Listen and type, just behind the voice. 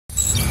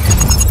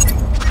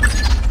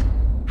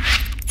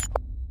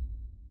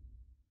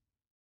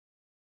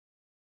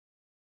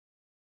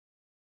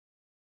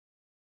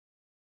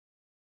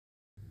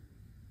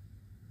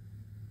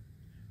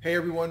Hey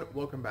everyone,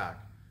 welcome back.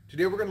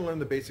 Today we're going to learn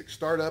the basic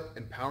startup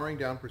and powering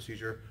down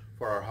procedure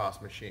for our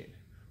HAAS machine.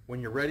 When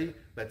you're ready,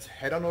 let's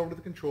head on over to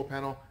the control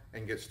panel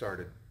and get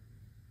started.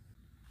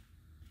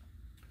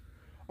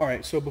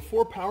 Alright, so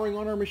before powering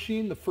on our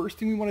machine, the first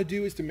thing we want to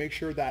do is to make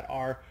sure that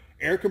our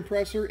air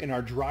compressor and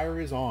our dryer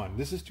is on.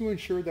 This is to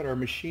ensure that our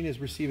machine is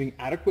receiving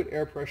adequate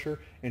air pressure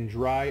and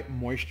dry,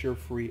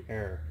 moisture-free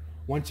air.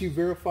 Once you've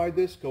verified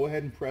this, go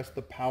ahead and press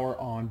the power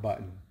on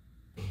button.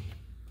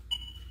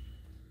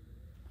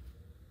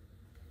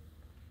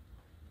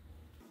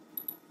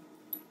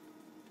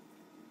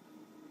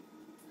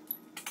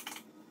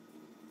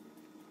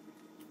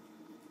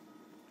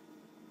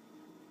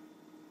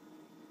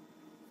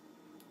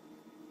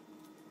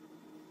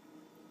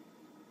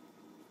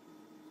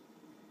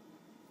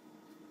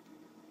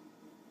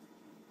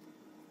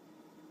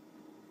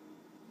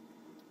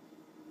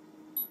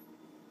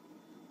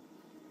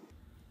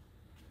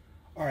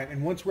 All right,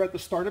 and once we're at the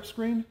startup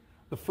screen,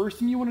 the first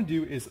thing you want to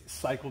do is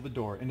cycle the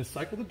door. And to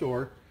cycle the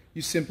door,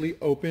 you simply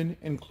open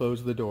and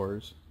close the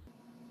doors.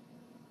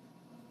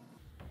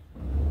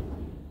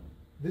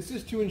 This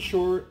is to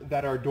ensure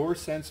that our door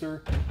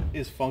sensor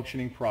is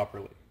functioning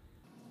properly.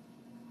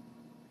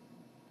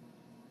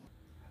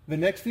 The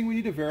next thing we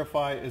need to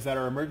verify is that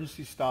our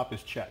emergency stop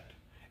is checked.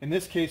 In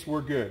this case,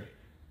 we're good.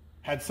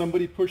 Had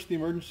somebody pushed the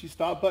emergency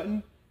stop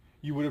button,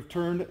 you would have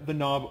turned the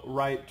knob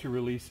right to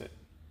release it,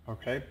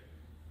 okay?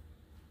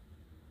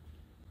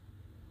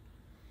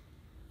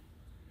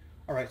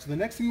 All right, so the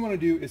next thing you want to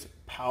do is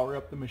power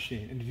up the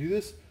machine. And to do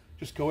this,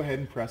 just go ahead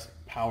and press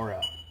power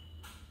up.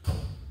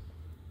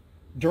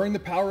 During the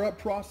power up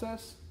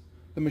process,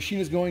 the machine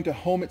is going to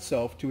home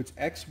itself to its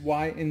X,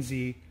 Y, and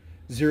Z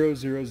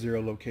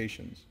 000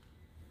 locations.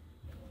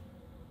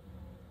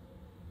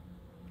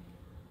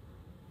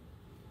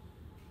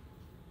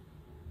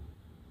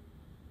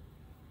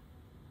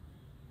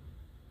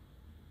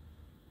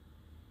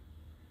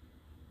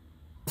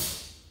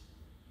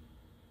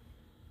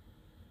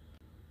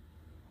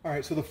 All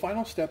right, so the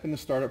final step in the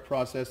startup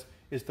process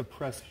is to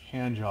press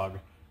hand jog.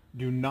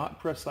 Do not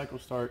press cycle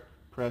start,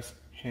 press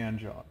hand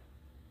jog.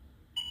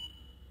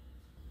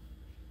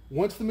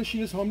 Once the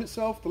machine has homed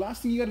itself, the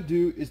last thing you got to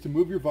do is to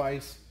move your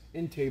vise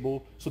in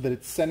table so that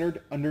it's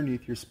centered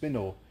underneath your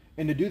spindle.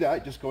 And to do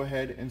that, just go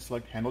ahead and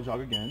select handle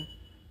jog again,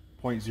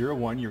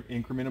 0.01, your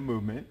increment of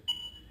movement.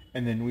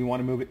 And then we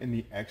want to move it in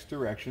the X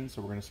direction,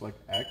 so we're going to select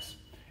X.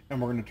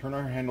 And we're going to turn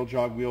our handle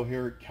jog wheel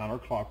here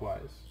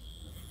counterclockwise.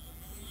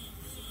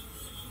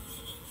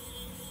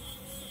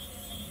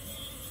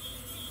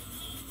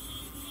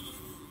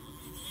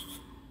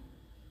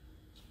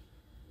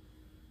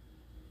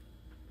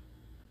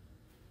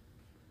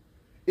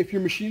 If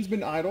your machine's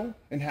been idle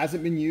and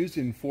hasn't been used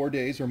in 4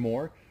 days or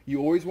more, you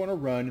always want to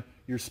run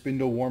your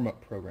spindle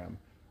warm-up program.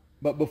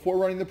 But before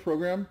running the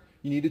program,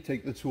 you need to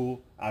take the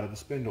tool out of the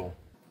spindle.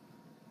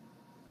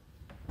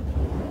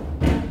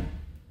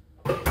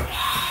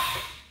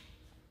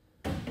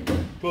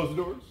 Close the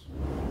doors.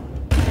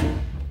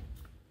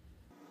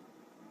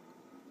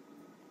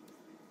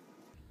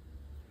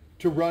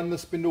 To run the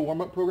spindle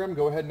warm-up program,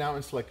 go ahead now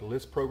and select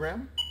List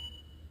Program.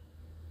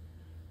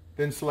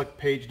 Then select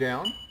Page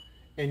Down.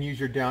 And use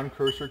your down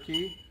cursor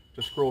key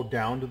to scroll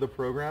down to the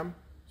program,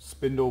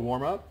 Spindle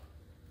Warmup.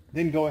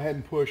 Then go ahead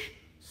and push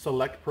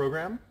Select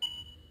Program,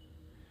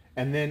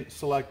 and then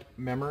select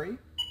Memory.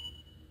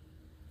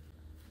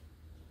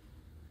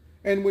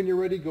 And when you're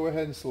ready, go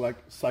ahead and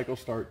select Cycle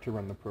Start to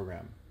run the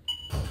program.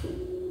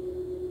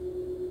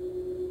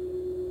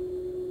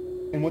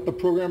 And what the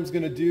program is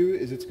going to do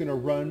is it's going to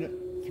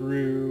run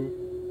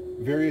through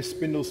various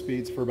spindle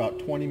speeds for about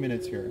 20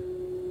 minutes here.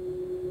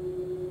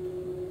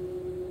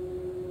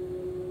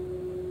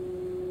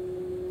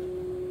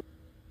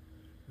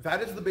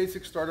 That is the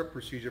basic startup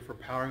procedure for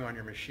powering on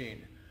your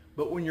machine.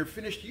 But when you're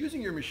finished using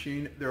your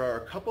machine, there are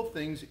a couple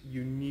things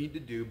you need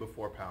to do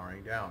before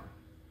powering down.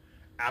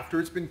 After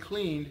it's been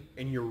cleaned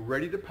and you're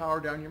ready to power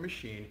down your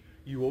machine,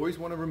 you always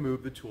want to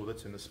remove the tool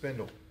that's in the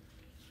spindle.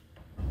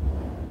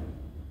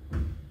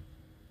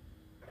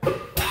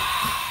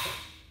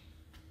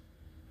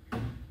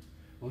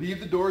 Leave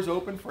the doors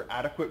open for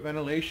adequate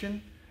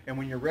ventilation, and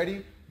when you're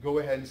ready, go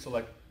ahead and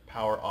select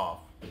Power Off.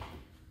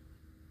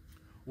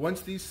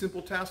 Once these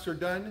simple tasks are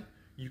done,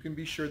 you can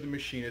be sure the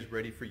machine is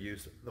ready for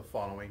use the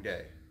following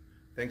day.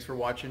 Thanks for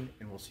watching,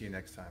 and we'll see you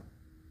next time.